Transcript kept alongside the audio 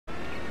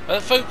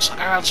Folks,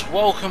 and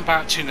welcome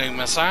back to No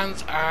Man's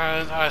Land.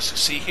 And as you can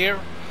see here,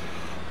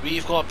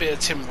 we've got a bit of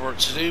timber work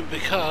to do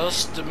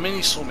because the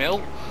mini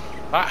sawmill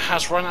that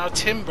has run out of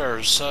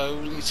timber, so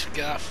we need to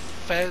get that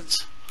fed.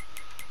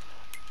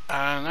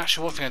 And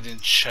actually, one thing I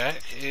didn't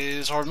check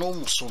is our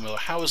normal sawmill.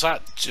 How is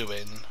that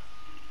doing?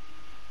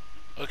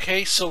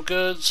 Okay, still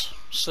good.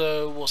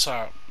 So what's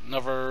that?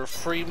 Another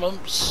 3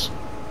 months.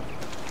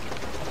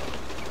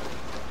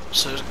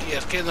 So yeah,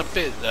 it's getting a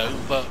bit though,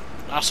 but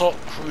that's not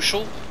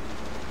crucial.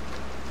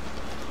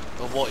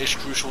 But what is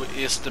crucial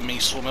is the mini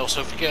sawmill.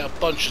 So if we get a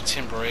bunch of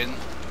timber in,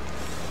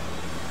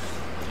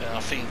 then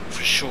I think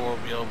for sure we'll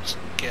be able to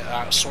get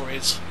that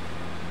sorted.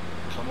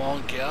 Come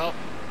on, get up.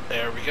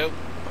 There we go.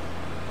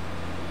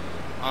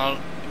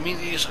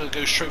 Immediately just going to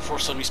go straight for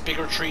some of these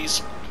bigger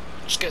trees.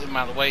 Just get them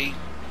out of the way.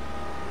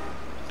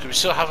 Because we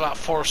still have that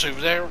forest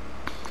over there.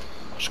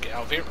 Let's get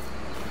out of here.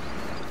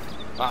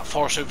 That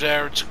forest over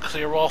there to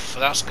clear off.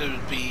 That's going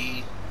to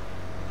be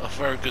a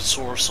very good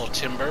source of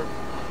timber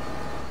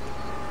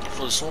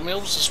for the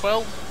sawmills as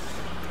well.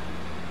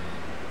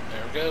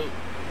 There we go.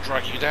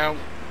 Drag you down.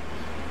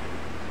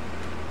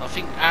 I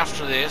think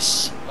after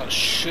this, that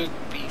should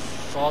be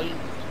fine.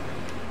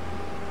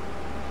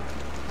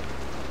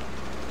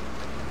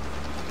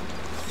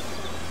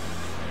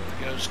 There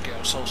we go. Just get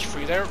ourselves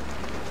free there.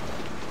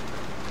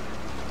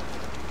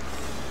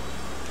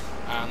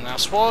 And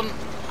that's one.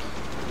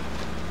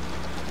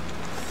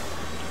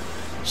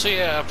 So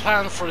yeah, our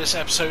plan for this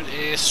episode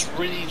is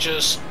really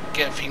just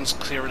get things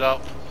cleared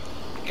up,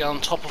 get on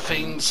top of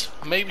things,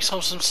 maybe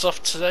sell some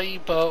stuff today,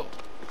 but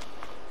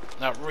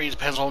that really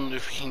depends on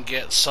if we can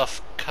get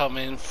stuff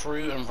coming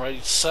through and ready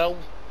to sell.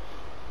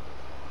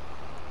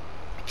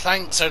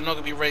 Planks are not going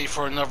to be ready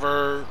for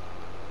another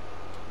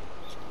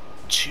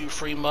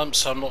 2-3 months,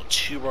 so I'm not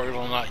too worried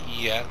on that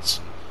yet.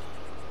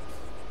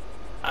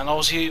 And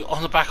obviously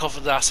on the back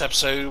of the last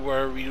episode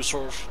where we were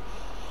sort of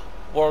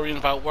worrying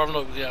about whether or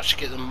not we could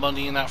actually get the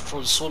money in that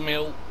for the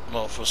sawmill,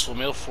 not for the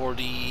sawmill, for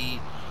the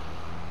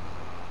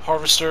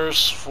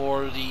harvesters,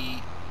 for the,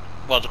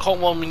 well, the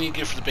cotton one we need to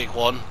go for the big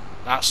one.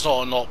 That's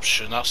not an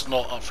option, that's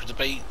not up for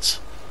debate.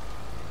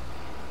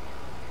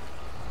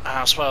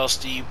 As well as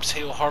the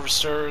potato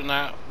harvester and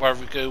that, whether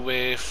we go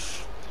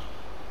with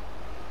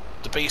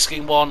the base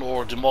game one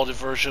or the modded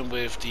version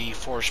with the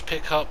forage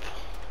pickup.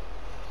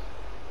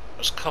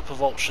 There's a couple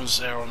of options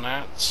there on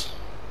that.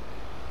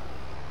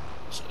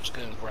 So just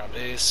go and grab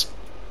this.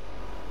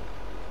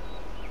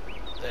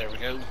 There we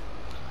go.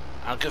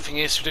 And the good thing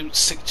is we don't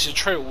stick to the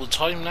trail all the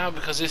time now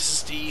because this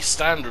is the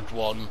standard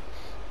one.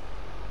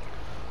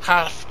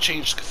 Have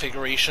changed the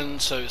configuration,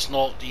 so it's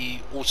not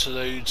the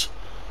auto-load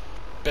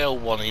bell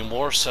one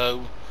anymore,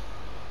 so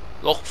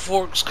log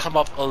forks come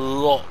up a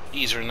lot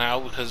easier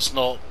now because it's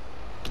not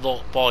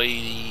blocked by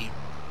the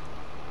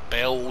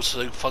bell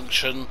auto-load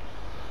function.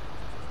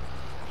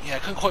 Yeah, I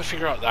couldn't quite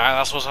figure out that.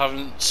 That's why I was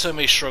having so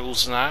many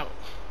struggles in that.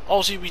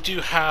 Obviously, we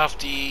do have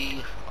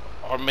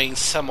our main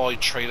semi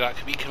trailer that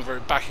can be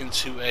converted back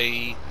into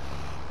a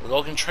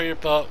logging trailer,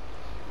 but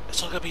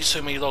it's not going to be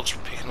so many logs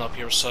we're picking up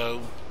here,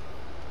 so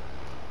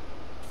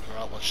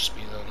that one's just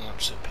been an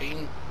absolute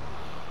pain.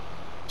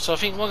 So I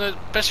think one of the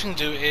best thing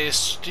to do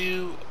is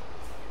do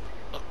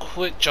a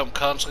quick jump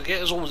cut, so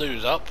get us all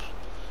loaded up.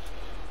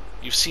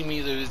 You've seen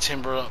me load the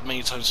timber up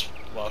many times,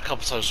 well, a couple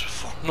of times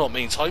before, not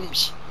many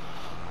times.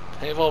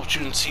 Plenty of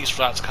opportunities for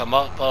that to come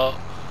up, but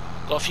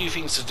got a few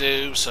things to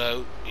do,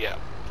 so yeah,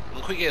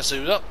 we'll quickly get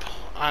zoomed up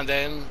and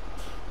then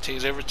take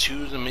us over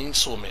to the main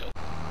sawmill.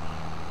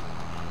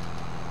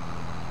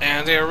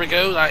 And there we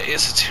go, that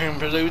is the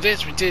timber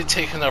loaded. We did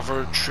take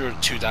another tree or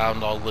two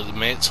down, I will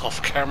admit,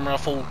 off camera. I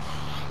thought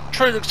the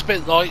tree looks a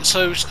bit light,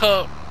 so we just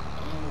cut,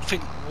 I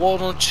think,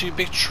 1 or 2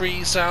 big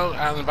trees down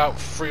and about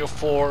 3 or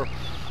 4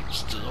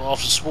 of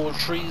the smaller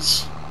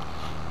trees.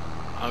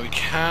 And we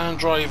can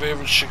drive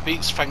over to Sugar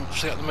Beats,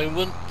 thankfully, at the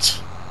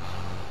moment.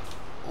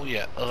 Oh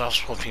yeah,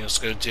 that's one thing I was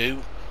going to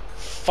do.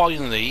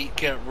 Finally,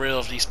 get rid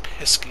of these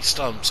pesky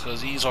stumps,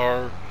 because these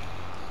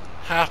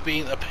have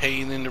been a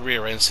pain in the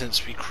rear end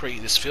since we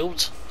created this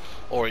field,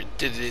 or it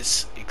did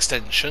its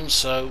extension.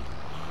 So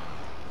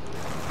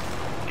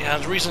yeah,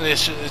 the reason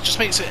is it just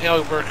makes the AI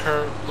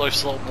worker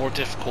life a lot more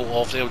difficult.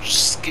 If they'll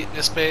just skip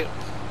this bit.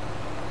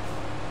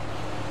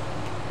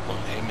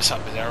 Okay, miss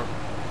that bit there.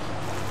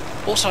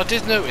 Also, I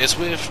did notice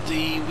with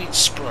the weed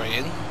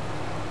spraying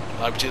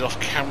like we did off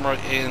camera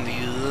in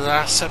the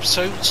last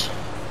episode,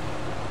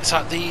 is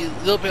that the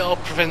little bit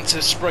of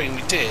preventive spraying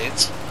we did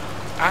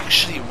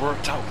actually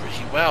worked out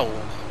pretty well.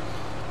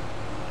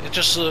 It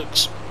just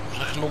looks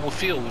like a normal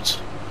field.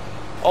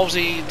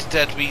 Obviously the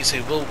dead weeds, they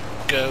will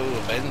go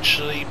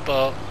eventually,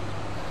 but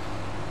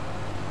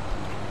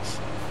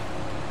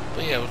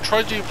yeah, we'll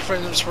try to do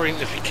preventive spraying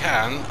if we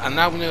can, and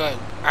now we know that it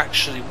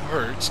actually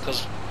works,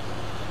 because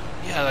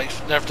yeah, like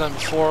I've never done it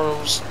before.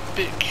 I was a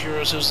bit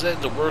curious. It was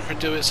letting the worker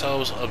do it, so I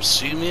was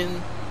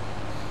assuming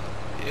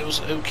it was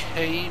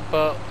okay,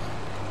 but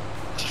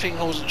I think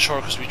I wasn't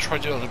sure because we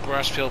tried to do it on the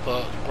grass field,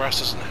 but the grass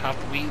doesn't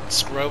have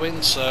weeds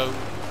growing, so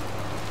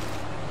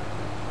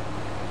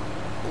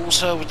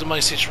Also, with the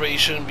money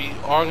situation, we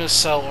are going to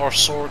sell our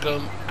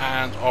sorghum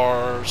and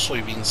our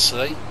soybeans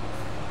today.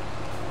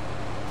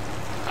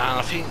 And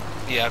I think,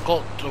 yeah, I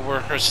got the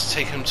workers to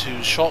take them to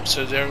the shop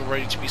so they're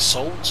ready to be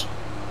sold.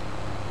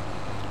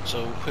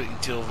 So we'll quickly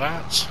deal with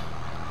that.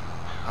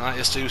 And that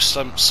is those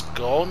stumps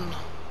gone.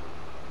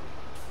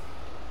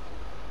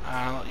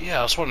 And yeah,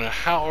 I was wondering,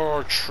 how are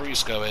our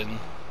trees going?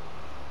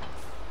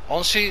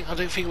 Honestly, I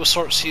don't think we'll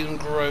start seeing them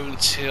grow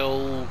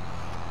until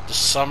the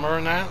summer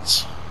and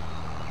that.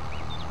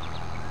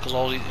 Because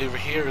all over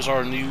here is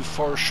our new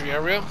forestry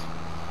area.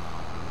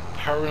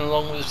 Powering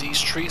along with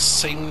these trees,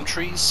 same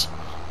trees.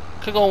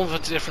 Could go on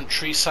with different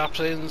tree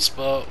saplings,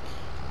 but...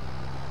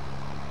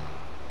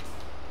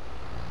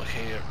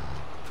 Okay,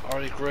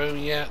 are they grown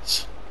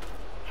yet?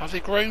 Have they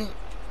grown?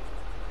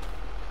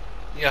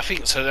 Yeah, I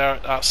think so.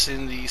 That's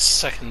in the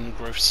second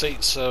growth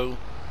state, so...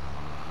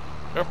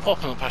 They're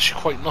popping up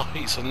actually quite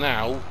nice, and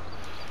now you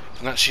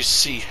can actually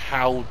see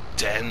how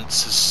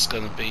dense this is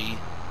going to be.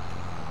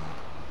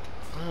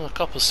 A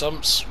couple of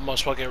stumps, might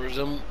as well get rid of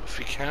them if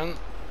we can.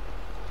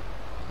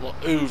 I'm not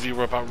overly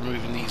worried about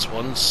removing these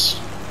ones.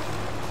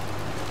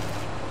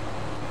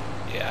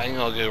 Yeah, I think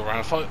I'll go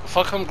around. If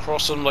I come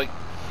across them like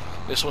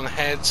this one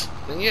ahead,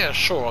 then yeah,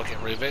 sure, I'll get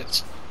rid of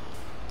it.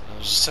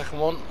 There's the second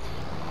one.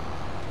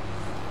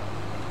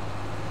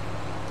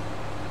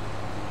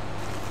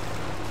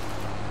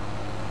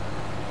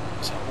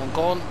 Is that one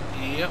gone?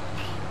 Yep.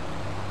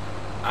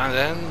 And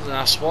then the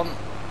last one.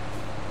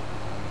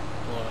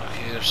 Well,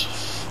 here's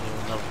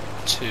another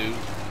two.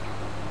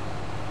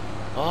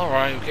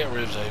 Alright, we'll get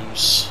rid of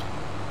those.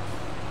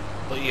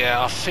 But yeah,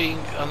 I know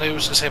what I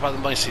was going to say about the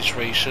money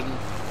situation.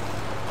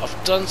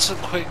 I've done some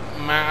quick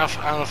math,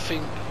 and I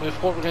think with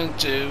what we're going to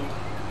do,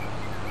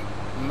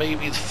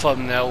 maybe the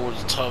thumbnail or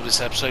the title of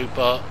this episode,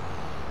 but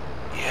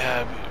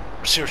yeah,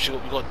 seriously,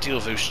 we've got to deal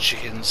with those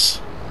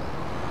chickens.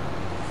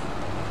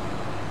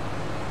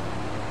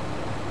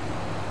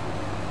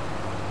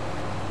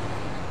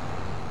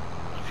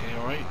 Okay,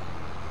 alright.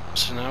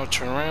 So now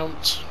turn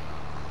around.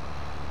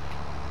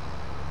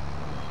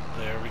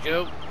 There we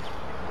go.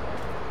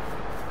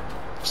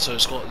 So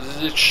it's got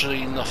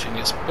literally nothing,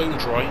 it's bone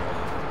dry.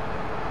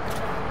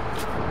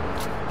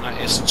 That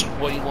is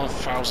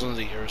 21,000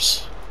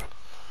 litres.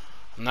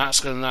 And that's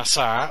going to last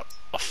that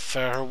a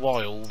fair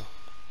while.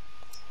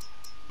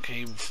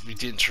 Okay, we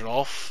didn't turn it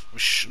off. We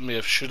may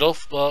have should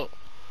have, but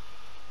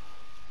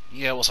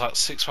yeah, what's that?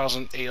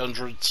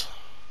 6,800.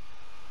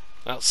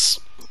 That's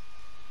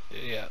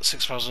yeah,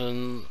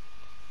 6,000.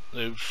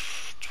 No,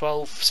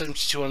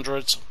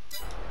 7,200. It's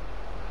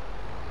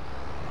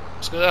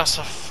going to last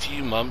a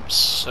few months,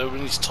 so we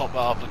need to top that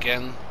up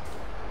again.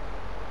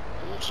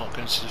 Oh, it's not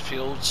going to the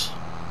fields.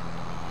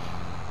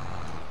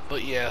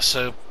 But yeah,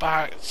 so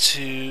back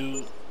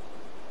to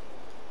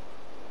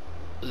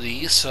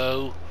these.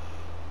 So,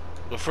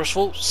 well, first of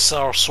all,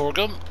 sell our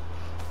sorghum.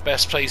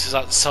 Best place is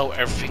at the sell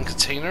everything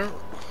container.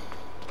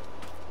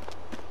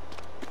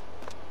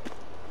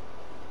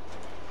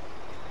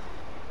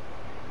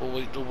 We'll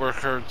wait the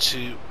worker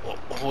to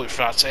wait for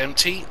that to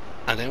empty,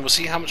 and then we'll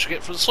see how much we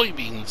get for the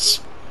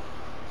soybeans.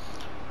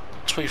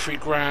 23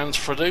 grand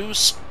for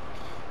those.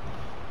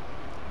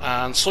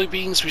 And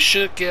soybeans, we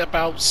should get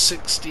about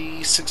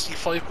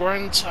 65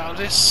 grand out of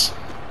this.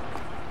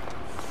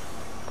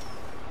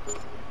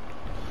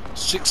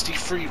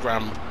 63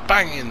 grand,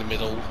 bang in the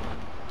middle.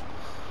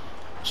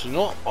 So you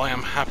know what, I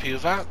am happy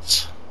with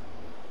that.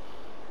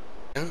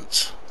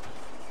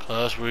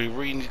 Because we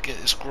really need to get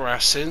this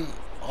grass in.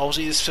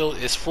 Obviously this field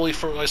is fully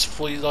fertilised,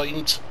 fully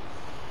lined.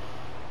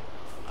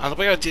 And the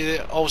way I did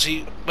it,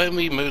 obviously when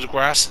we mowed the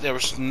grass there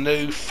was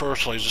no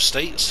fertiliser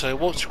state, so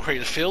once we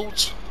created the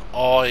field,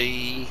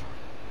 I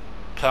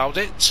ploughed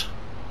it,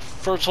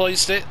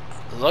 fertilised it,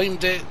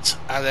 limed it,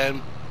 and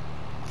then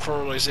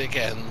fertilised it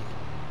again.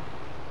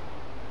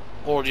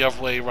 Or the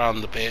other way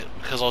around a bit,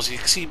 because obviously you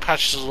can see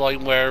patches of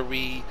lime where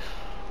we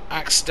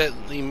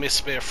accidentally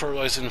missed a bit of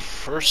fertilising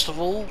first of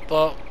all,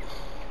 but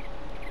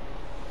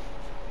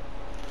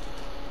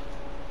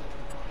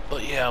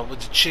yeah, with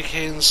the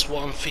chickens,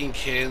 what I'm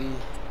thinking,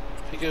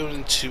 if we go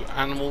into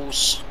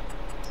animals,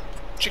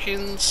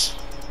 chickens,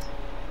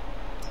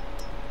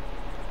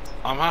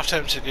 I'm half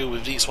tempted to go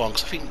with these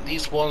ones, because I think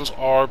these ones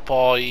are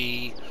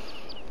by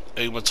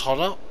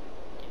Omatana,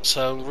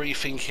 so I'm really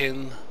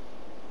thinking,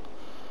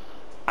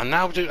 and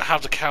now we don't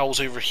have the cows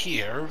over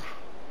here,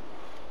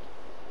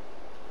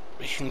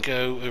 we can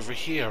go over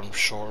here, I'm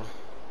sure.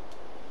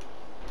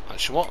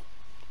 Actually, what?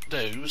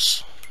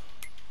 Those.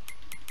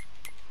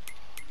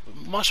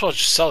 Might as well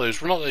just sell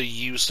those, we're not going to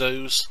use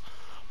those.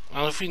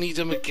 And if we need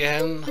them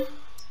again,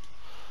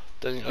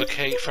 then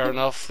okay, fair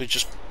enough, we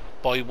just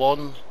buy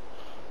one.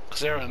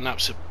 Because they're at an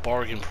absolute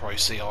bargain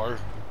price, they are.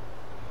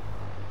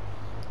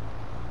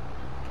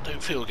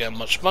 Don't feel we'll get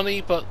much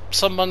money, but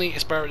some money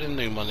is better than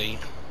no money.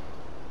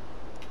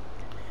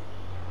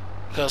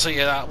 Because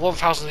yeah, that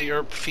 1,000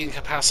 litre feeding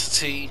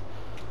capacity,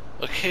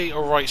 okay,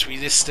 alright, it's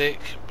realistic,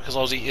 because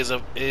obviously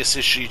it is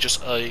literally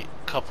just a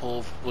couple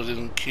of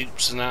wooden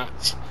coops and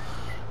that.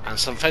 and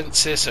some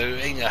fences, so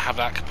it ain't gonna have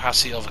that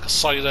capacity of like a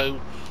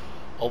silo,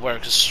 or where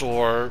it can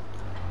store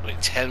like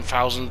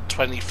 10,000,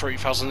 20,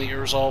 30,000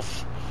 litres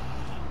of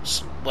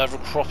whatever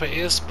crop it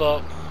is.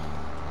 But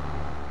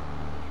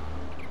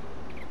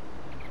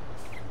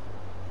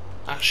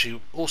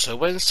actually, also,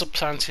 when's the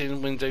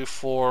planting window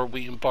for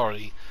wheat and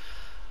barley?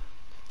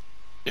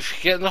 If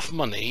you get enough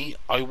money,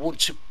 I want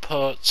to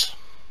put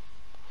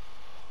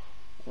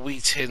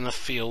wheat in the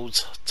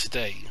field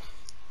today.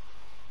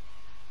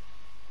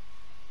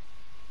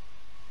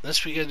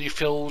 Unless we get a new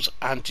field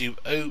and do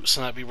oats,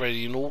 and that'd be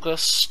ready in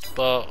August.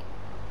 But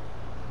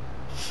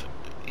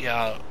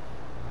yeah,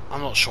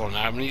 I'm not sure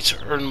now. We need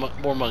to earn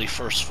more money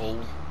first of all,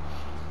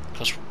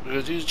 because we're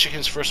going to do the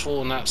chickens first of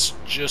all, and that's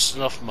just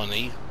enough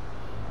money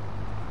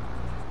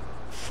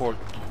for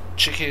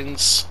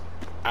chickens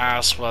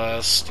as well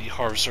as the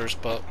harvesters.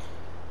 But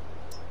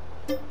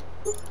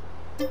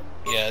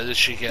yeah, this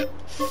should get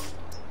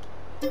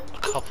a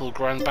couple of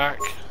grand back.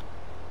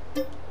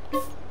 Okay,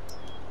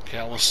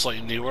 that one's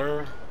slightly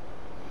newer.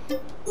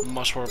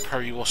 Much more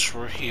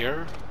peri-washer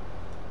here.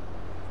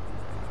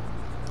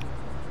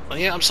 But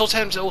yeah, I'm still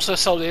tempted to also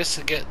sell this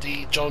to get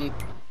the John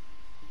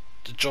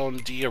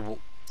Deere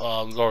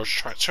large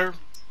tractor.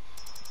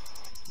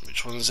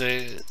 Which one is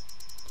it?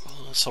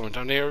 Somewhere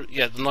down there.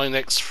 Yeah, the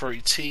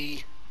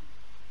 9X30T.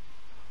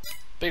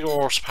 Bigger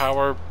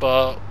horsepower,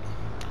 but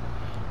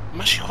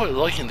I'm actually quite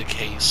liking the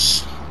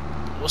case.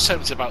 I was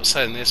tempted about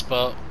selling this,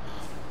 but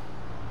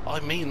I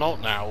may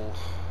not now.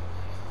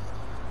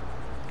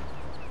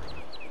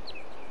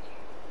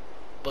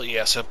 But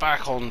yeah, so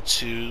back on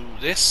to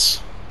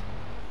this.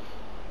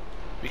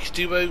 We could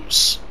do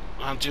oats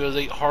and do a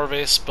late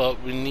harvest,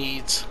 but we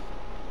need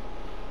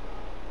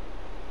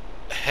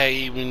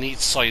hay, we need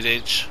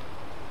silage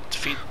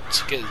to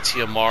get the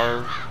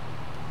TMR.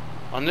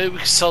 I know we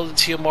can sell the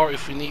TMR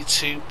if we need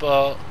to,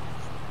 but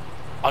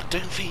I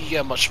don't think you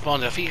get much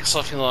money. I think it's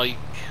something like,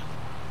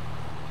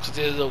 because I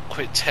did a little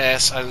quick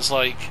test, and it's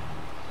like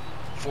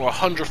for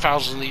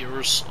 100,000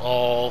 litres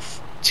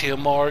of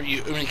TMR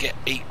you only get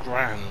 8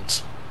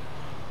 grand.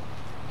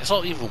 It's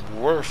not even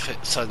worth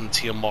it selling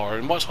TMR.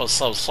 You might as well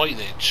sell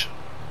silage.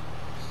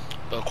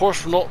 But of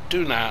course we're not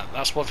doing that.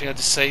 That's one thing I had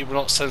to say. We're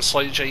not selling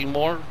silage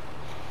anymore,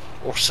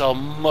 or sell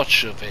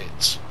much of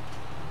it.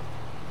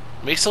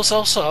 May still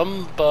sell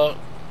some, but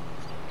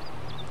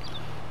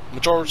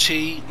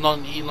majority,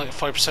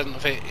 90-95%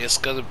 of it is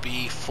going to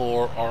be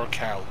for our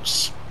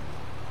cows.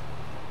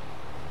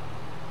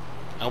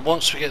 And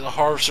once we get the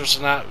harvesters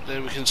and that,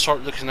 then we can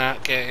start looking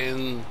at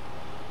getting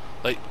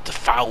like the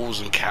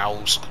 1,000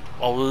 cows.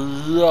 I would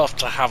love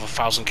to have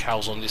 1,000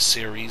 cows on this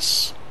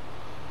series.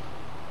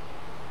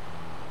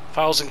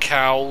 1,000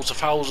 cows,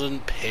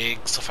 1,000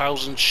 pigs,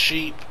 1,000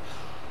 sheep,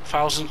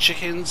 1,000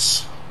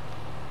 chickens,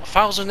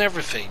 1,000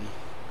 everything.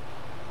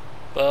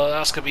 But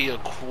that's going to be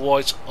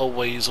quite a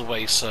ways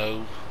away,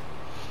 so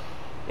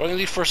what I'm going to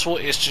do first of all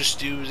is just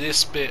do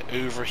this bit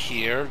over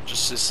here,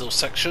 just this little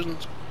section.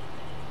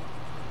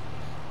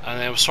 And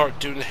then we'll start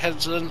doing the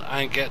headland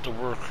and get the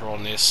worker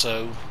on this,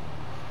 so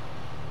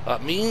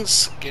that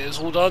means get this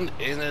all done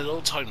in a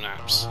little time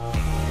lapse.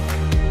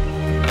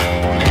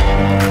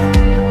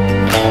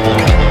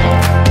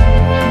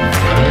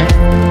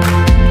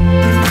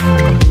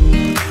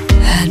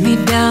 Had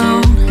me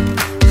down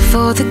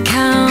for the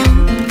count.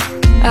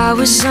 I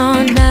was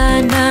on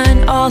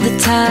 9-9 all the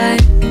time.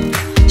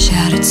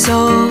 Shattered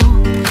soul,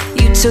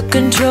 you took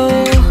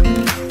control.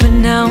 But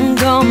now I'm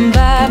gone,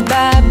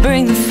 bye-bye,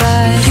 bring the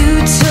fire. You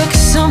took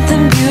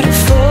something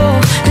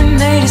beautiful and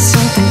made it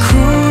something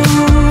cruel.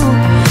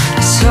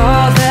 That's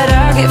all that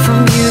I get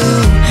from you.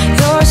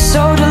 You're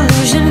so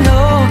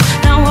delusional,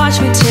 now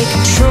watch me take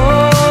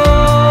control.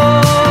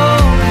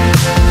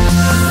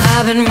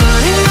 I've been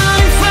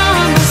running from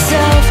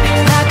myself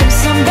like I'm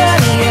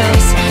somebody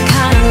else.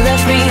 Kinda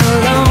left me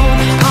alone,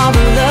 all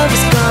the love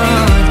is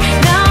gone.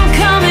 Now I'm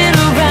coming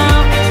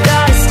around,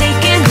 got a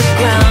stake in the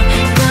ground.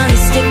 Gonna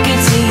stick it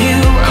to you,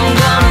 I'm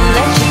gonna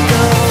let you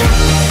go.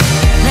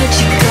 Let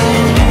you go,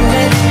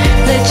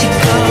 let you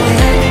go,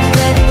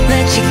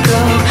 let you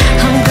go.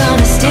 I'm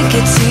gonna stick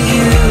it to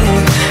you.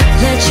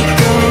 Let you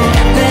go,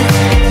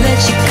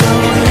 let you go,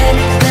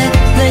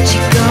 let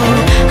you go.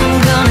 I'm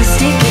gonna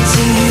stick it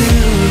to you.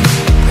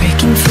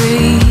 Breaking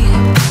free,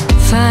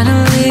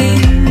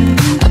 finally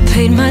I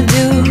paid my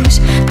dues.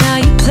 Now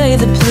you play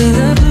the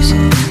blues.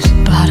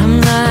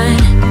 Bottom line,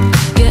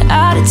 you're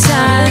out of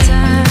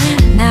time.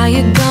 Now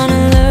you're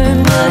gonna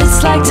learn what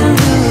it's like to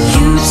lose.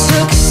 You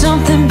took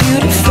something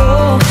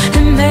beautiful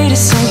and made it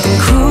something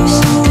cruel.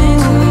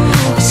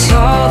 It's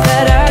all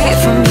that I get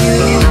from you.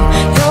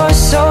 You're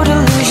so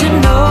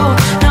delusional,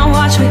 now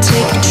watch me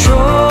take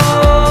control.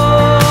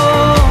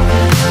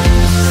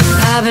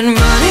 I've been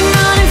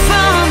running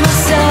from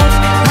myself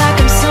like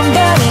I'm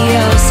somebody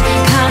else.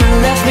 Kinda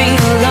left me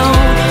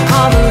alone,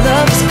 all the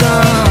love is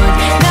gone.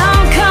 Now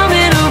I'm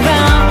coming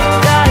around,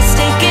 got a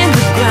stake in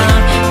the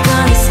ground.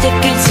 Gonna stick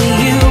it to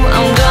you,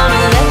 I'm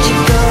gonna let you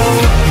go.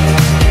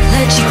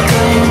 Let you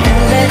go,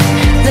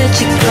 let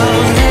you go,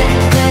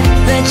 let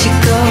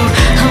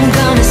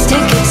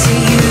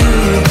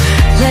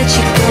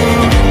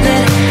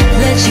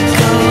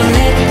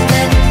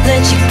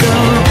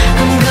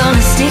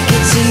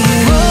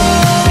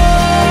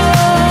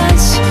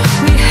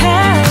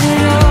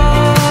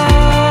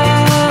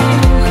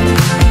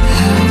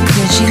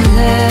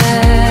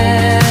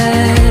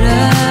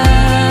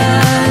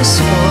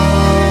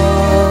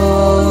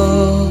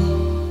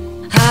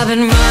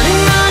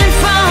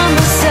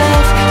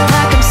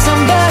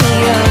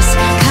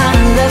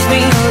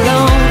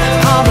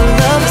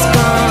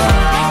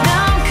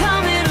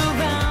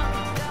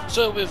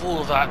So with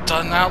all of that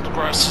done now, the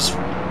grass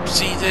is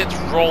seeded,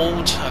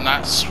 rolled, and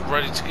that's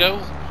ready to go.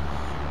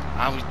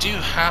 And we do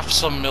have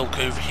some milk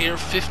over here,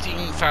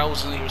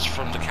 15,000 litres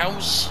from the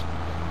cows.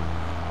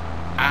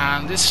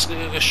 And this is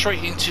going to go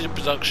straight into the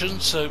production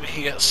so we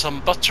can get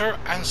some butter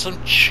and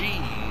some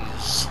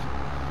cheese.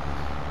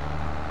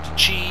 The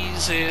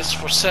cheese is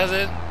for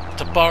selling,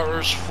 the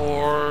butter's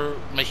for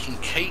making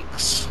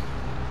cakes.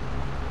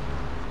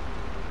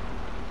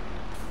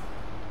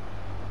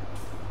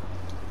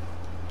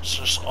 Let's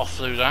just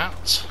offload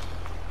that.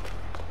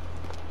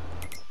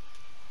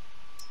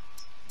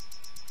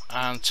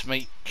 And to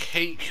make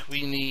cake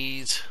we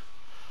need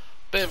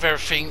a bit of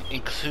everything,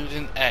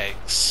 including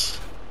eggs.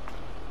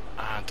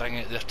 Ah, dang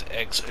it, left the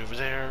eggs over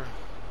there.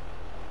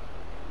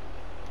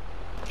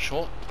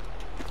 Sure.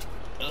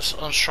 Let's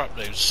unstrap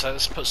those, so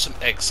let's put some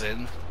eggs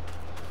in.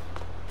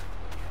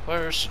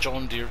 Where's the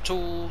John Deere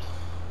tool?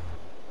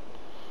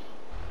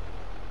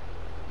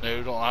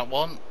 No, not that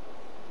one.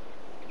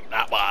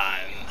 That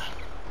one.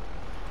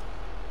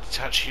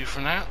 Detach you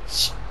from that.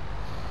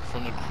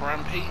 From the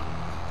crampy.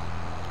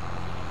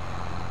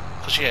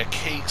 Because yeah,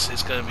 cakes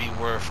is going to be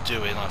worth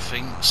doing, I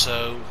think,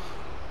 so...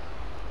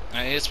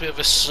 And it's a bit of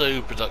a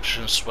slow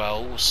production as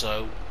well,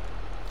 so...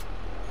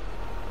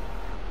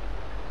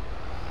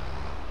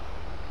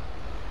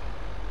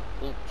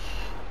 Oh.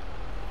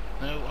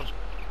 No,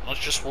 I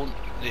just want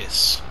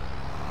this.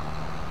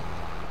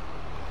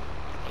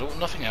 I don't want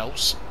nothing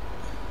else.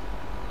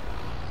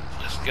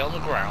 Let's get on the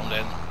ground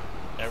then.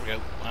 There we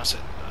go, that's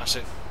it, that's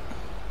it.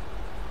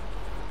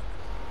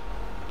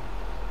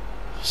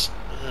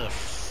 Ugh,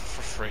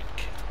 for frick.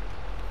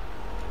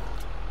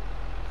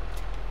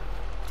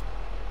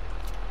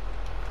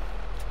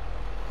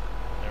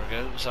 There we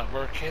go, is that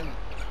working?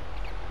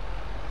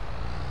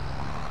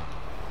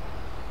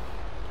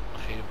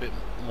 Okay, a bit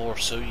more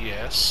so,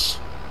 yes.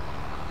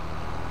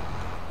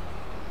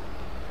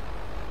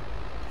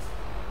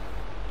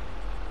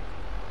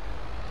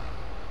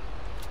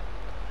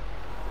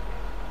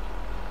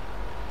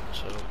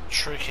 So,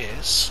 trick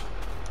is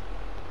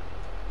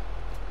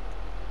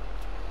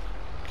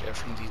get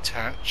everything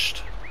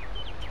detached,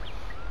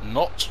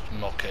 not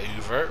knock it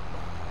over.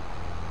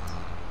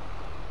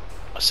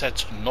 I said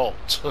to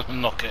not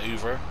knock it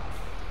over.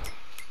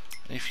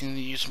 Anything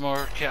to use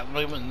mark at the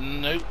moment?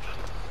 Nope.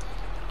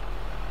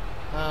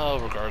 Oh,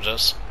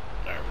 regardless.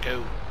 There we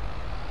go.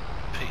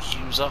 Pick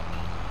Hughes up.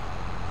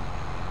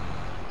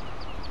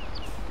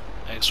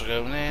 Eggs are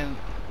going in.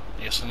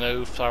 Yes and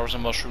no. Flowers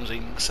and mushrooms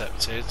ain't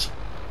accepted.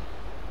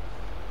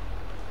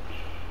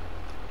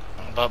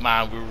 But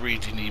man, we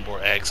really need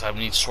more eggs. I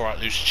need to sort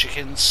out those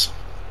chickens.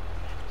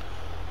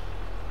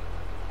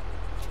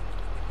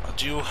 I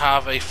do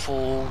have a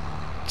full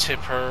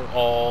tipper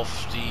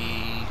of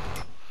the...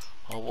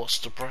 Oh, what's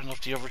the brand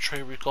of the other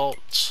tray we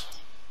got?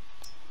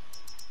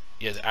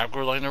 Yeah, the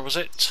AgroLiner, was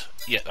it?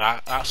 Yeah,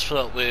 that's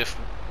filled up with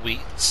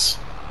wheats.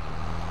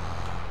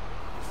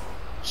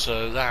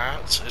 So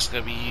that is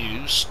going to be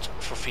used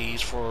for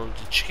feeds for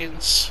the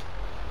chickens.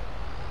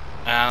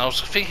 And I was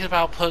thinking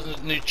about putting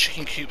the new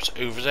chicken coops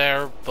over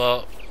there,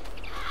 but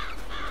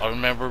I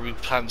remember we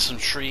planted some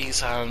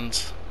trees and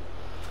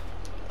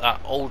that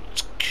old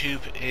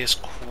coop is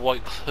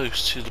quite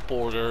close to the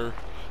border.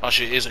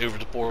 Actually, it is over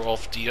the border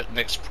of the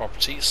next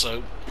property,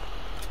 so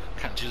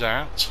can't do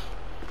that.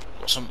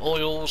 Got some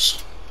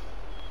oils.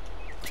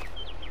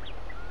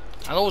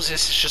 And all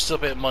this is just a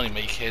bit of money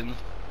making.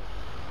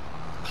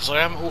 Because I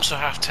am also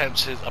half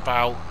tempted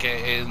about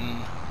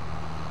getting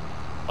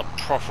a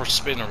proper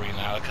spinnery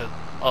now, like an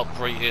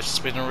uprated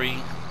spinnery.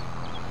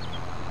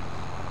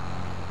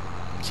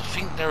 So I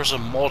think there's a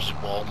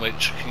modded one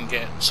which can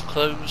get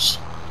clothes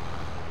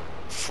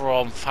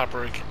from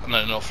fabric,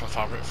 no, not from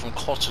fabric, from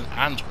cotton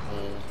and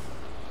wool.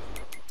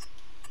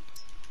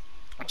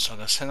 So I'm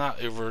going to send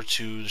that over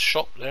to the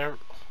shop there.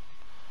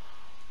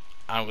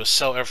 I'm going to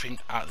sell everything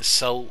at the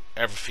sell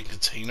everything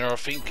container. I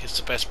think is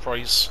the best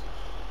price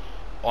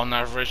on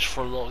average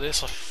for a lot of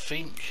this, I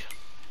think.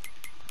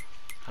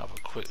 Have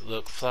a quick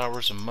look.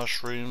 Flowers and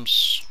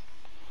mushrooms.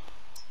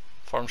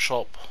 Farm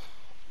shop.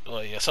 Oh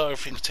yeah, sell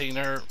everything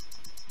container.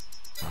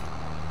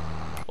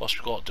 Plus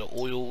we got the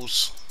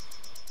oils.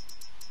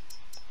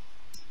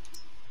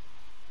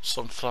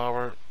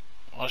 Sunflower.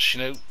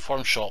 Actually no,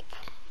 farm shop.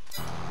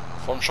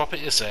 Farm shop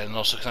it is then. I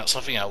was looking at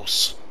something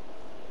else.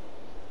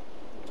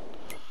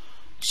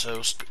 So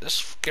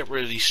let's get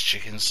rid of these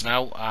chickens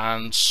now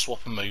and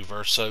swap them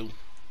over. So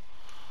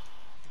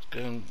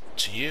going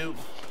to you.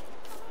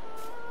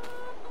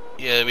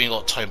 Yeah, we ain't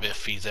got time bit of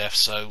feed left,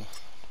 so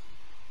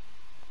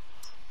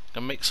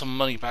gonna make some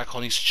money back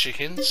on these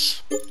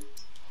chickens,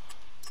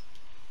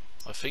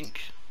 I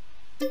think.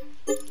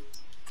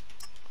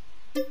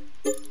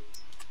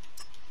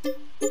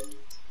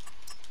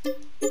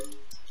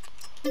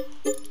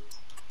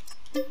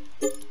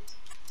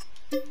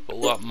 But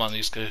all that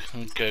money's going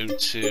to go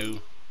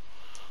to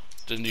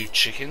the new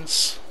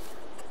chickens.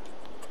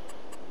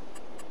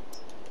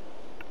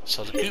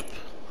 So the coop.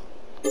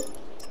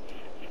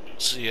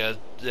 So yeah,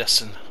 less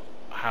than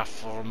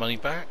half of our money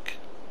back.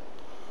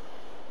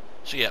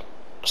 So yeah,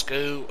 let's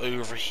go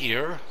over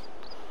here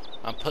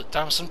and put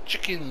down some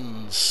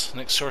chickens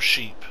next to our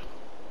sheep.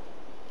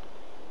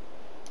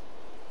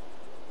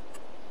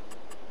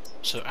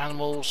 So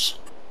animals,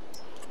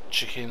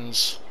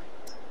 chickens.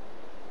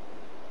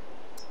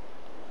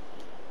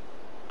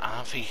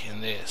 I'm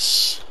thinking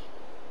this.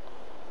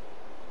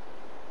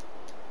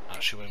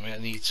 Actually, wait a minute,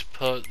 I need to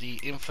put the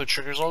info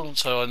triggers on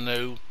so I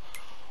know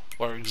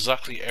where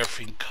exactly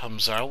everything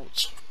comes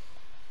out.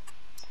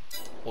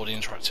 All the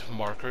interactive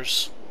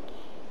markers.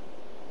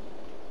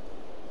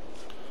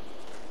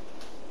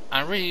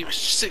 And really, you could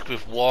stick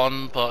with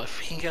one, but if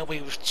we can get away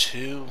with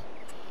two,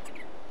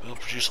 we'll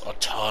produce a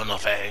ton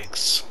of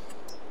eggs.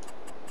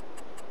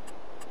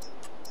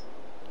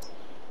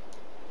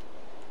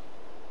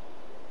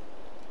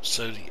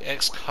 So the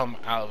eggs come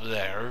out of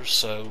there,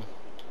 so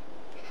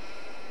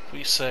if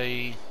we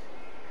say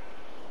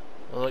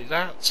like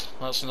that,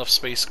 that's enough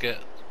space to get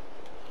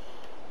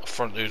a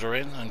front loader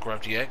in and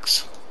grab the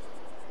eggs.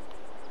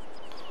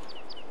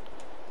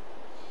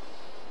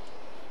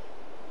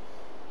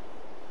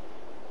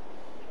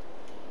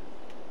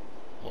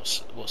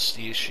 What's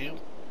the issue?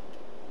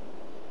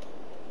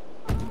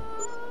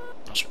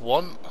 That's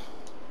one.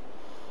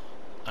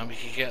 And we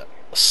can get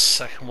a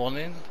second one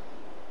in.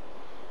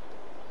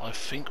 I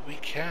think we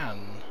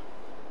can.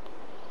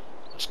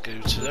 Let's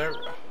go to there.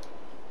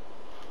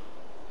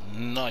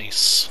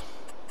 Nice.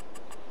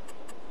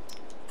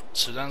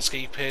 So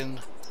landscaping,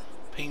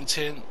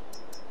 painting,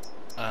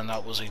 and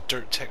that was a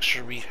dirt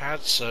texture we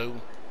had,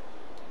 so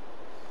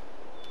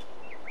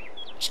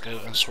let's go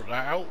and sort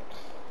that out.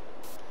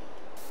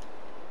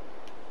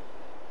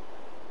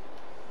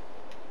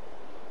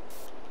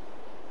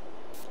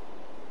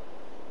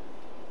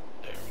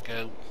 There we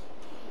go.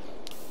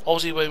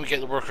 Obviously when we get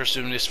the workers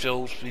doing this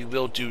field, we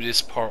will do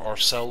this part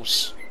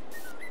ourselves.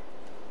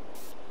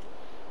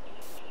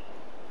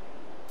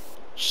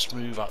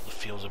 Smooth out the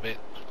field a bit.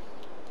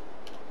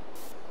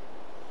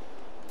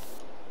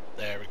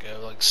 There we go,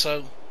 like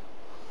so.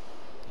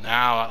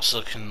 Now that's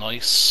looking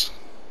nice.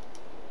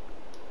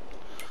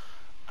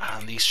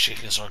 And these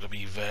chickens are going to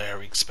be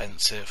very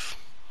expensive,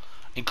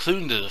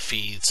 including the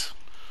feed.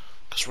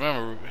 Because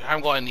remember, we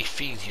haven't got any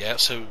feed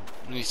yet, so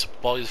we need to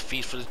buy the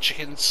feed for the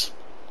chickens.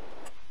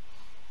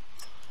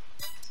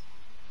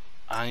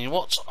 And you know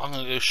what? I'm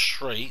going to go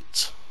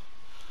straight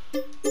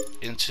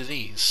into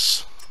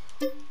these.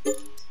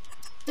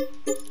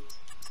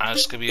 And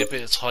it's going to be a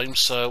bit of time,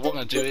 so what I'm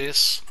going to do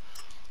is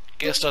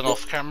get this done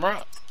off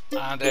camera,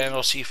 and then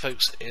I'll see you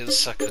folks in a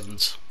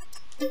second.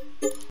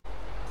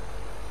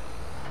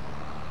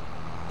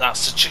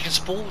 That's the chickens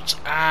bought,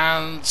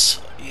 and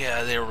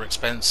yeah, they were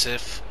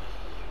expensive.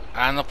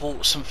 And I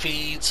bought some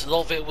feeds. A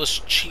lot of it was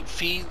cheap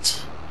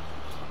feeds,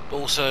 but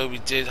also we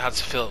did have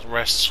to fill up the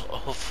rest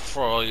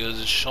for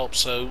the shop,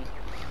 so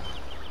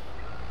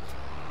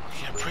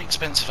yeah, pretty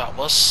expensive that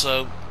was.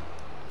 So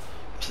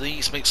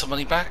please make some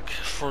money back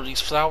for these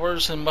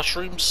flowers and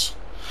mushrooms.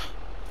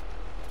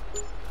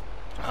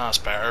 That's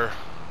better.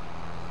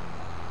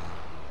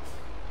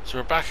 So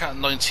we're back at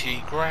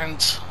 98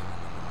 grand.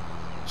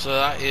 So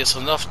that is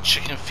enough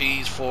chicken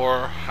feed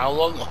for how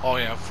long?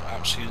 I have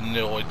absolutely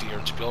no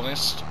idea, to be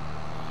honest.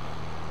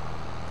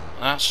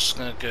 That's just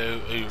going to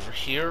go over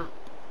here.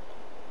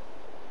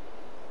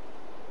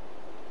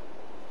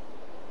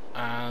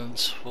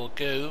 And we'll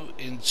go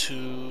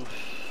into...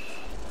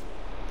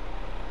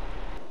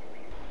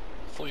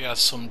 I thought we had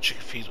some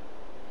chicken feed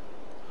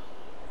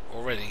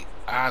already.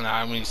 And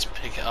now we need to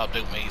pick it up,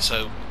 don't we?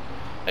 So,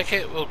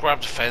 okay, we'll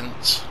grab the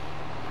fence.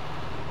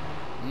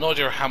 No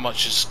idea how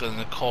much it's going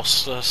to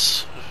cost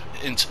us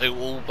in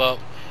total, but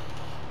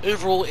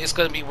overall it's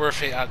going to be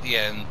worth it at the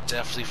end,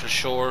 definitely for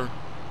sure.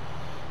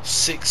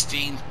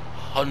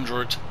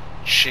 1,600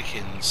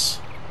 chickens.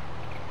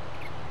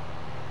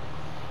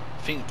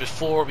 I think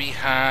before we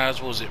had,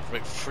 what was it,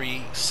 like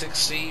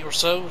 360 or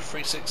so?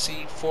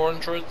 360,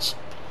 400?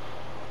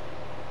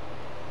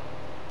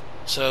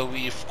 So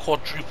we've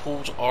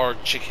quadrupled our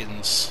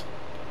chickens.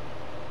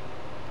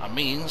 That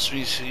means we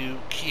need to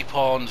keep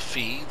on the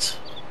feed,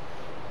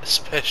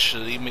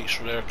 especially make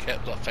sure they're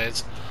kept up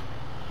fed,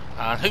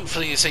 and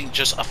hopefully this ain't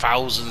just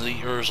 1,000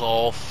 litres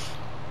of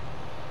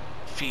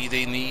feed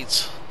they need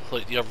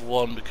like the other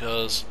one,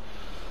 because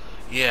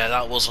yeah,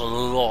 that was a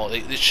lot.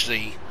 It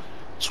literally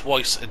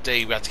twice a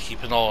day we had to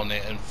keep an eye on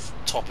it and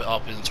top it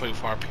up in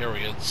 24-hour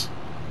periods,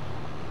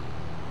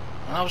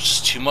 and that was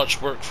just too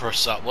much work for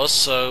us, that was.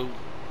 So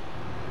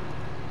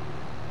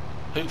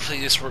hopefully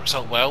this works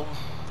out well.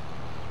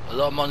 A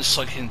lot of money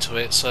sunk into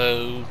it,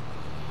 so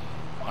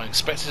I'm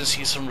expecting to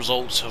see some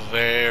results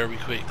very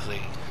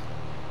quickly.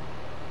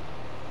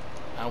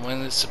 And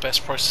when is the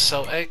best price to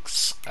sell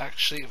eggs,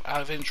 actually,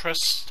 out of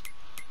interest?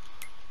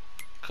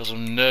 Because I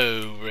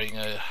know we're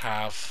going to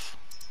have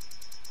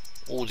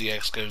all the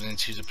eggs going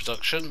into the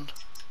production.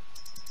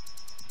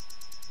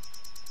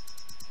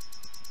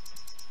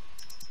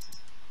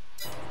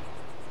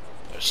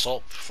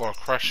 Stop before I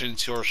crash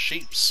into our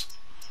sheeps.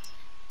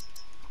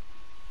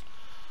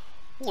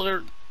 Well,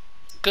 they're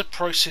good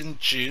price in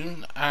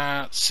June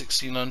at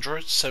 1600,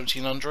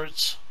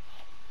 1700.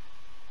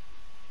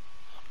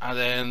 And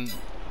then,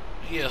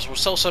 yes, we'll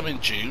sell some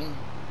in June,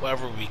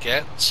 whatever we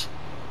get.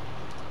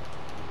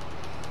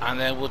 And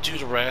then we'll do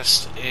the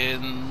rest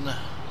in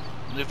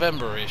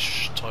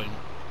November-ish time.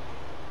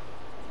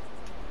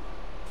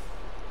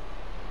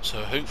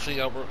 So hopefully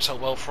that works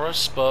out well for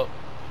us, but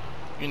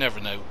you never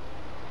know.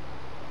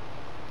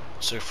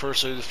 So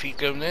first load of feed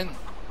going in.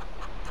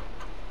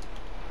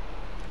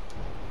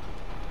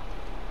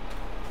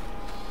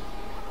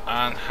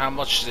 And how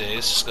much it is,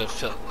 it's going to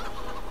fill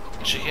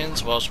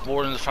chickens. Well, it's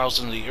more than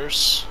 1,000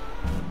 litres.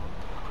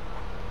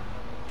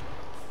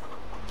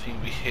 I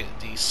think we hit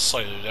the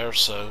silo there,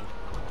 so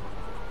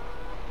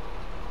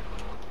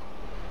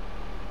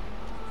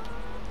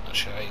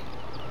actually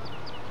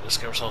let's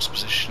get ourselves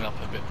positioned up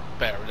a bit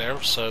better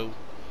there, so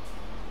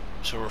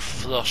we're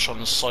flush on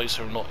the side,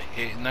 so we're not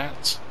hitting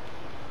that.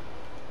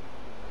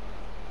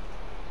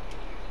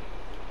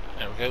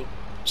 There we go.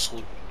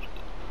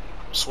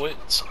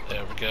 Swit.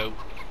 There we go.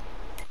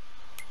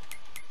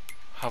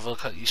 Have a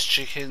look at these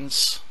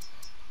chickens.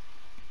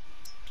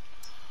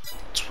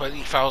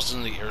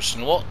 20,000 litres,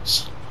 and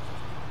what?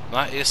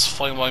 That is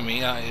fine by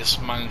me, that is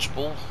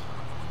manageable.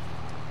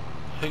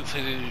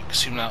 Hopefully they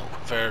consume that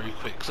very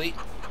quickly.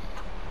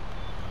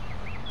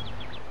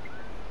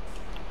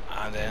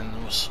 And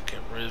then let's get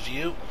rid of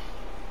you.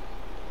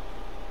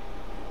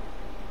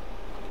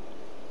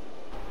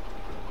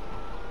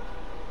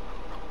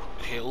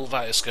 Okay, all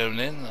that is going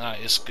in,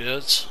 that is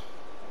good.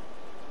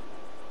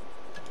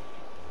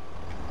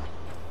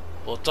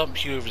 We'll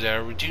dump you over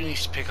there. We do need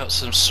to pick up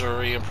some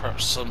Surrey and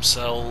perhaps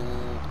sell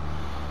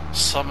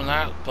some of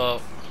that,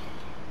 but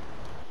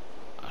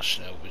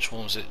actually no, which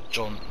one was it?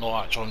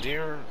 Not John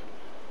Deere.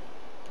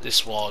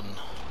 This one.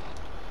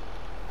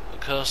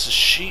 Because the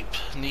sheep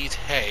need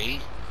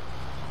hay.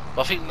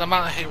 But I think the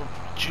amount of hay we're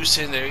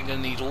producing, they're going to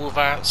need all of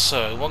that,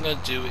 so what I'm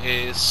going to do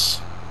is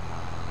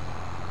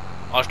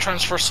I've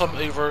transferred some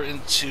over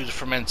into the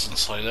fermenting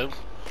silo.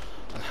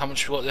 And how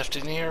much we got left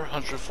in here?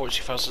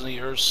 142,000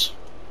 litres.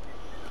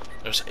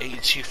 There's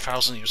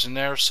 82,000 litres in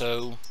there,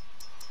 so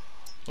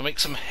we'll make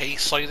some hay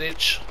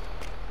silage.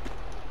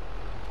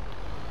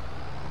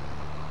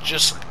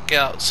 Just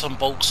get some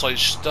bulk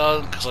silage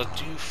done, because I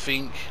do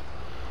think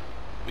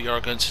we are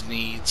going to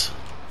need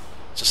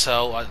to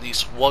sell at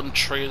least one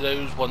trailer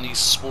load, one of these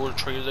smaller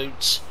trailer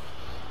loads.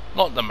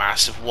 Not the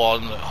massive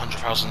one,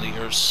 100,000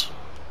 litres.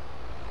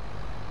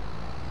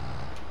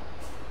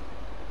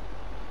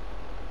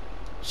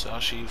 So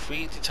actually, if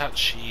we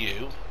detach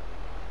you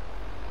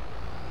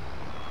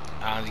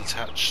and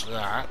detach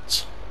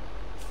that,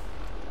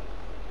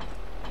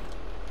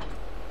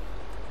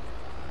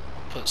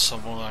 put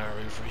some wire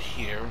over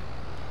here,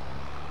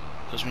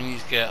 because we need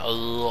to get a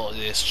lot of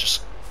this.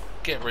 Just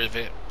get rid of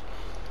it.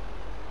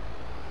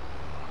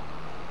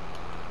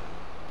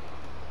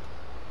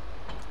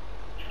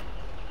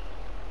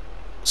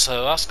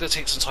 So that's going to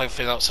take some time to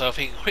fill out, so I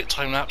think a quick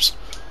time lapse,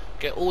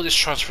 get all this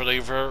transferred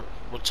over,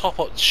 we'll top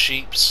up the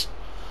sheeps,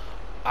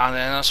 and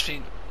then I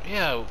think,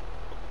 yeah,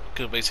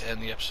 good way to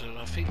end the episode,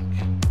 I think.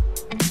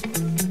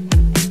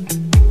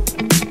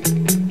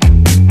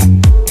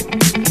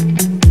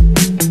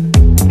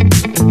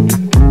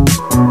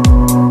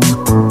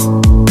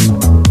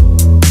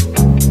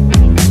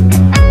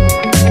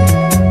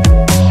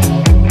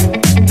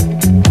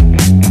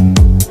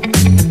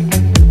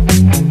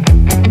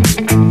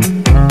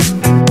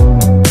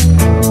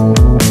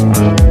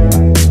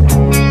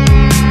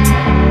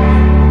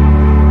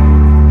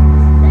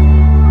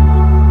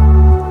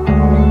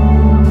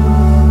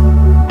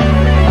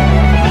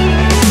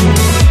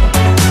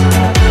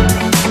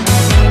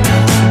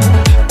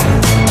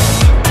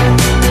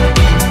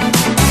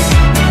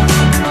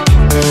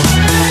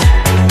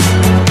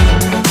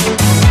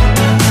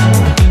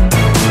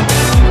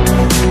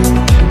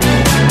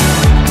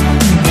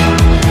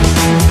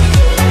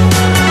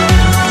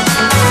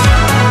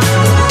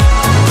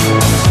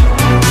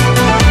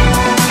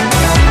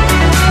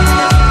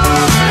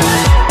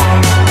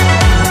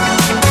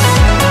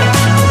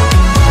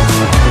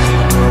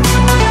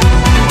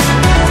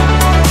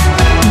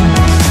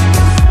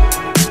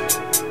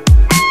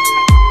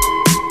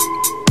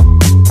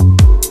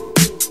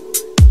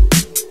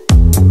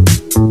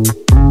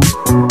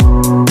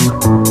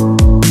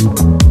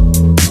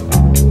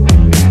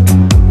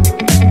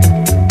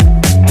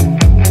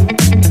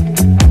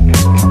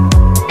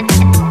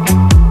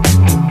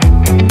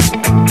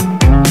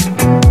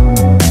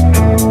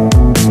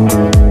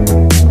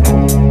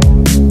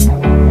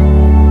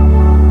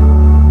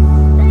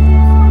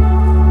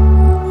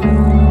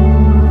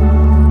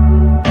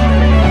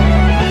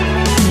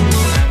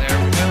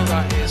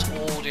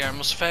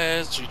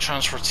 We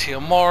transferred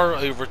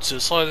TMR over to the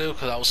silo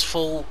because that was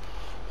full.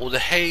 All the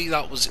hay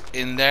that was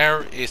in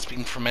there is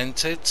being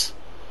fermented.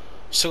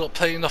 Still got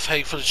plenty enough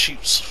hay for the sheep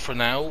for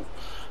now.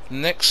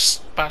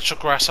 Next batch of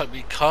grass that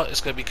we cut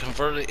is going to be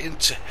converted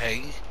into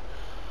hay,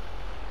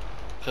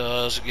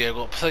 because yeah, we've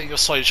got plenty of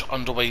silage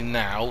underway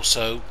now.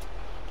 So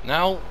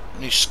now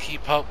we just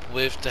keep up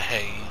with the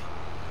hay.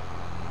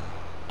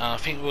 I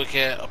think we'll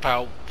get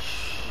about,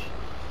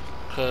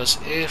 because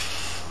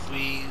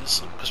we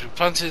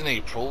planted in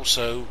April,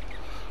 so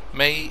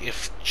May,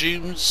 if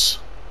June's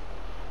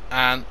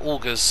and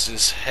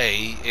August's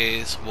hay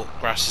is what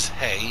grass is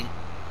hay,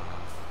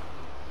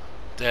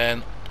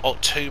 then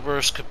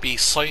October's could be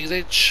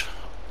silage,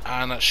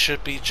 and that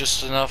should be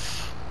just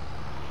enough.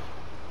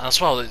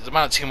 As well, the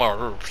amount of TMR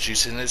we're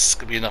producing is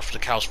going to be enough for the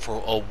cows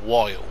for a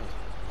while.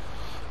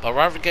 But I'd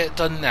rather get it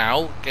done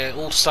now, get it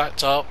all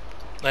stacked up,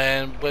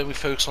 then when we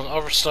focus on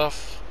other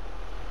stuff,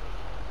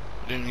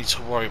 we don't need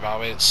to worry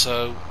about it.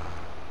 So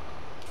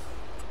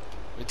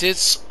we did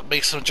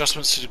make some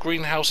adjustments to the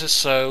greenhouses,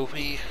 so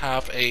we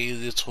have a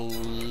little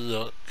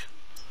look.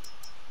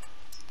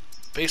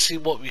 Basically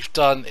what we've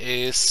done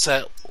is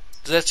set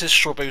lettuce,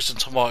 strawberries and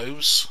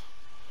tomatoes.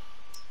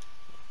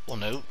 Well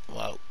no,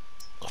 well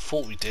I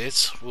thought we did.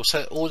 We'll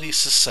set all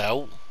these to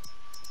sell.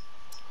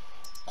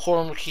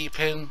 Corn we're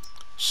keeping,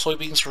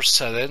 soybeans we're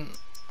selling,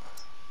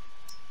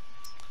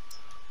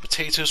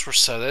 potatoes we're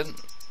selling.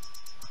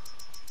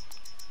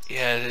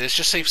 Yeah, it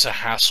just saves a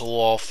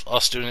hassle of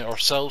us doing it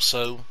ourselves,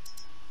 so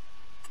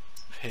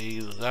okay,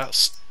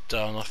 that's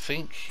done I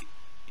think.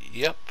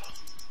 Yep.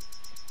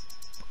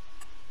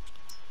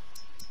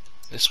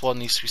 This one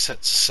needs to be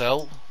set to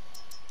sell.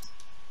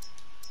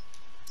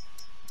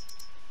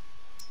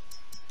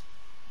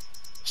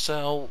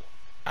 Sell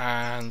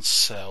and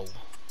sell.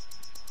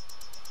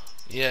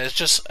 Yeah, it's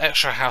just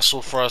extra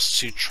hassle for us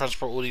to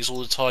transport all these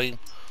all the time.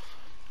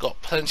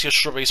 Got plenty of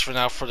strawberries for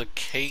now for the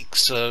cake,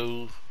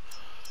 so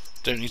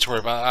don't need to worry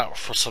about that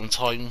for some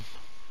time.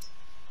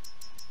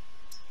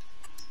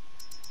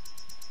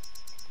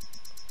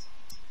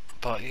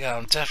 But yeah,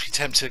 I'm definitely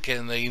tempted to get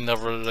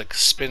another like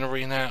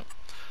spinnery now.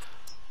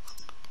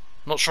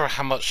 Not sure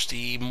how much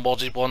the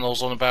modded one I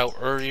was on about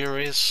earlier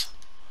is.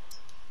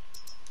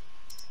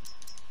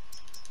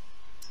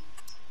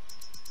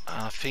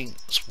 I think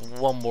it's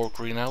one more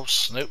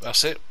greenhouse. Nope,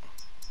 that's it.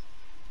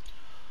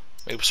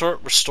 Maybe we'll start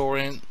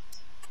restoring.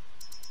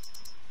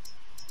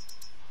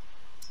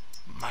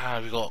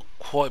 Man, we got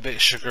quite a bit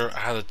of sugar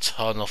and a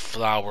ton of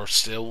flour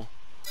still.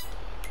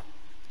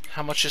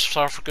 How much is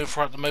flour going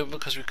for at the moment?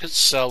 Because we could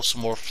sell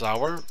some more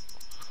flour.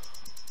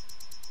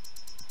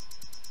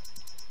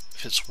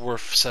 If it's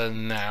worth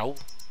selling now,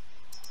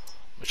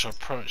 which I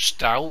pretty much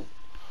doubt.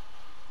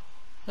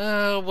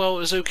 Well,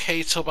 it's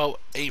okay till about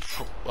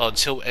April, well,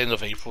 until end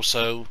of April.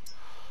 So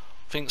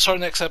I think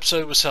next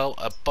episode we'll sell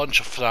a bunch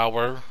of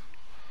flour.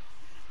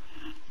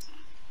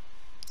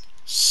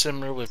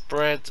 Similar with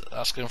bread,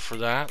 that's going for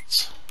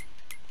that.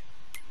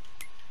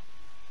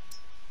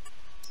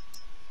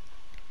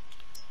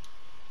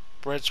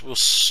 Breads will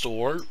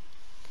store.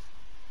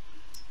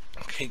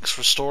 Cakes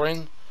for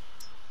storing.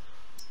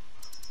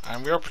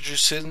 And we are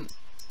producing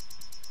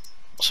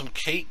some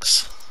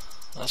cakes.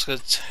 That's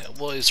good.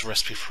 What is the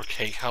recipe for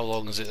cake? How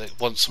long is it? Like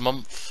once a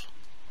month?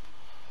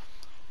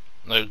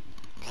 No,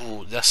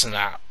 ooh, less than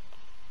that.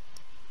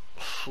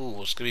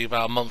 Ooh, it's going to be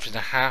about a month and a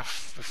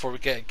half before we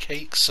get a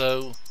cake,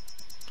 so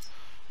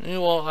you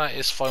know what, that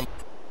is fine.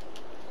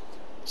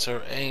 Is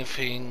there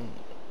anything,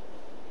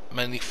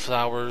 many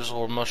flowers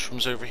or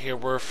mushrooms over here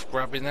worth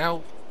grabbing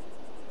now?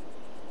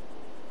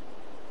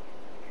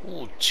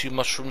 Ooh, 2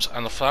 mushrooms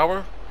and a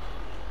flower.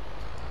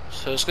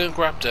 So let's go and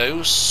grab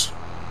those.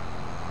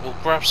 We'll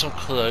grab some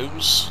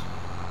clothes.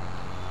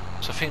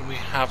 So I think we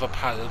have a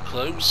pallet of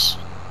clothes.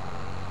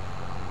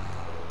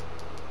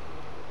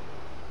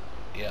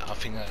 Yeah, I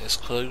think that is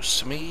close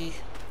to me.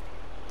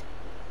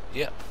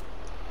 Yep.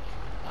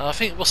 I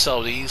think we'll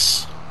sell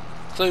these.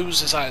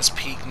 Clothes is at its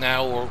peak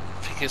now, or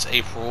I think it's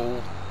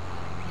April,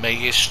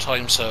 May-ish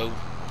time, so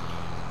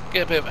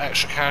get a bit of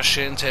extra cash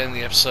in to end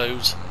the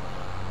episode,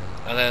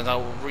 and then that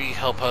will really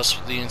help us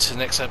into the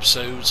next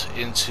episode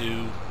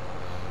into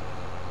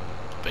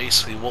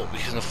basically what we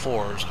can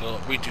afford.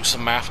 Redo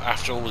some math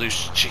after all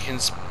those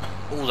chickens,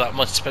 all that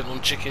money spent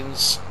on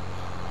chickens.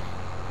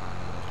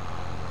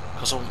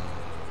 Because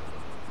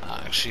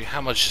actually,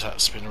 how much is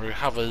that spinnery?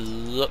 Have a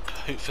look.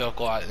 Hopefully, I've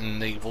got that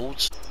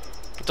enabled.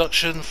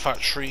 Production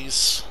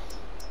factories.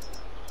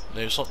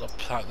 No, it's not the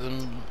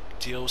platinum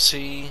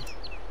DLC.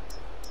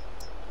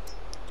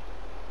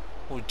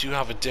 We do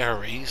have a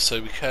dairy,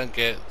 so we can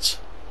get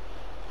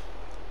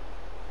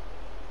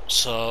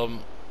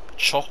some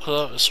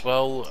chocolate as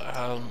well.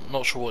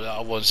 Not sure what the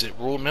other one is. It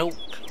raw milk?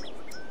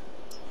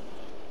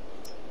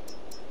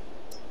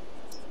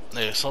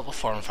 No, it's not the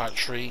farm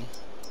factory.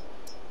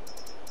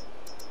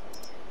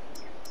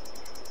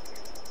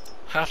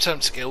 Half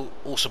tempted to get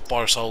also buy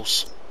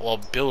ourselves, or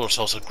build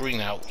ourselves a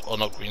greenhouse, or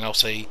not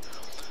greenhouse, a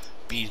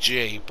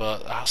BGA,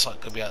 but that's like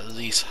going to be at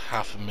least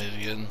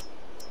 500,000.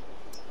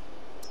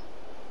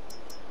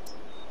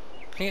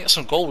 Can get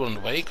some gold on the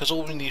way, because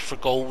all we need for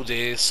gold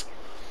is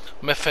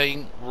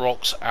methane,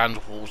 rocks and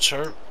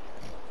water.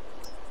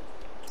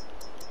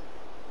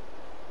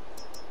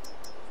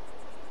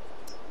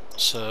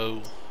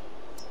 So,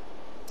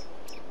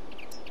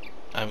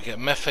 and we get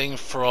methane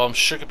from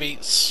sugar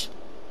beets,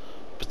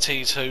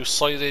 potato,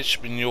 silage,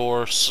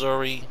 manure,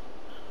 slurry.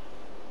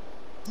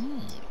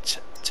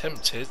 10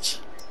 tempted.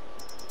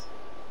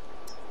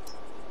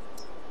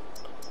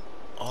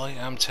 I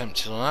am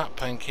tempted on that.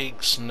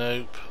 Pancakes,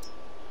 nope.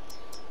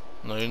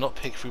 No, not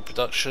pig food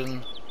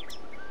production.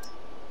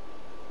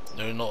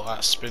 No, not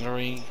that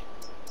spinnery.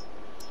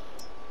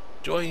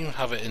 Do I even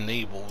have it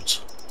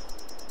enabled?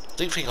 I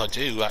don't think I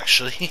do,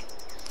 actually.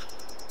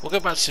 We'll go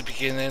back to the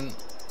beginning.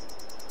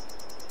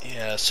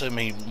 Yeah, so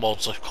many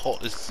mods I've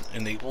got is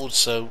enabled,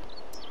 so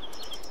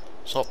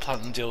start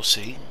planting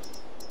DLC.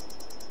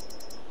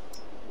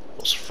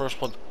 What's the first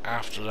one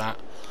after that?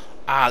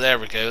 Ah, there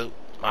we go.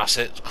 That's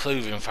it, the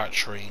clothing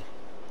factory.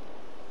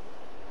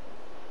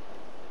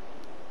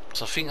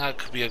 So I think that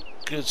could be a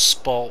good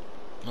spot.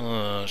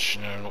 No,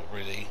 not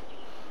really.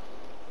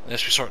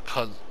 Unless we start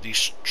cutting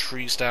these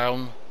trees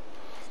down.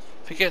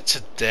 If we get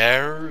to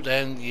there,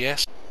 then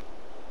yes.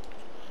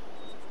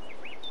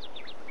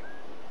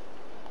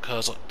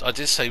 Because I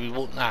did say we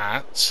want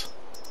that.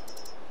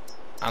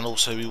 And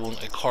also we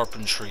want a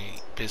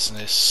carpentry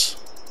business.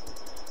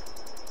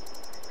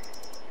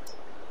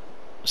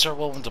 Is there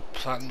one with the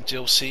platinum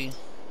DLC?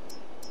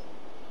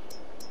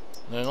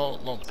 No,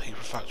 not the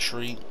paper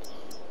factory.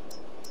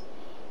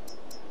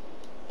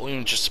 Or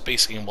even just a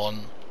basic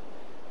one.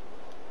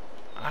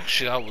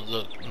 Actually, that would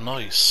look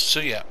nice. So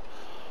yeah,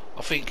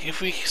 I think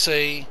if we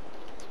say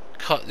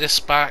cut this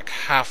back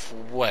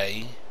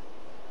halfway,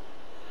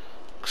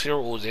 clear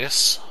all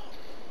this,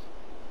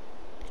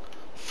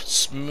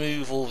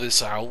 smooth all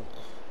this out.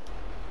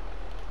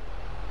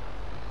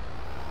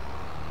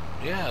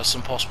 Yeah,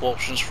 some possible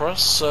options for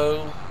us.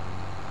 So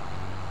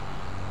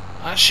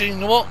actually, you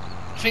know what?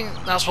 I think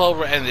that's where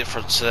we'll end it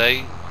for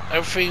today.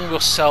 Everything will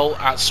sell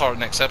at the start of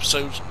next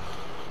episode.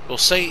 We'll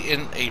say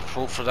in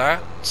April for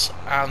that,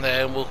 and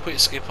then we'll quick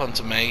skip on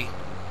to May.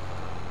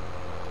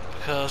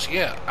 Because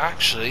yeah,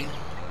 actually,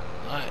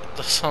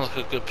 that sounds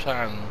like a good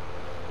plan.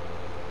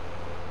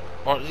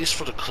 Or at least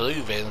for the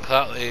clothing,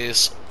 that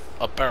is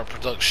a better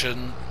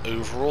production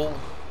overall.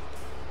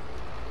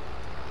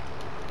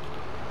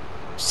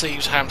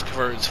 Saves time to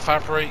convert it into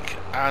fabric,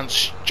 and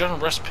general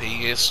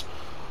recipe is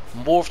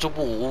more of the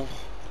wool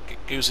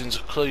goes into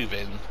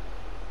clothing.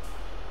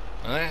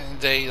 And at the end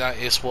of the day, that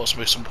is what's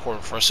most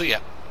important for us. So yeah,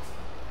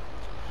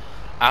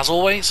 as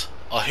always,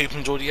 I hope you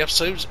enjoyed the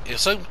episode. If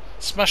so,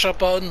 smash that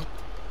button,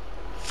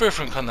 feel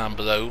free to comment down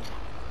below.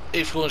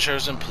 If you want to share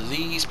them,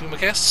 please be my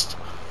guest.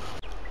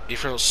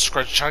 If you're not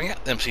subscribed to the channel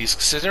yet, then please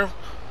consider.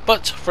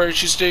 But for you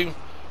to do,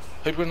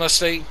 hope you have a nice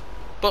day.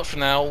 But for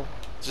now,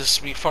 this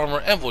will be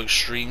Farmer Envoy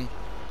Stream,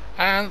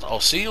 and I'll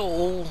see you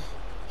all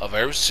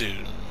very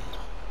soon.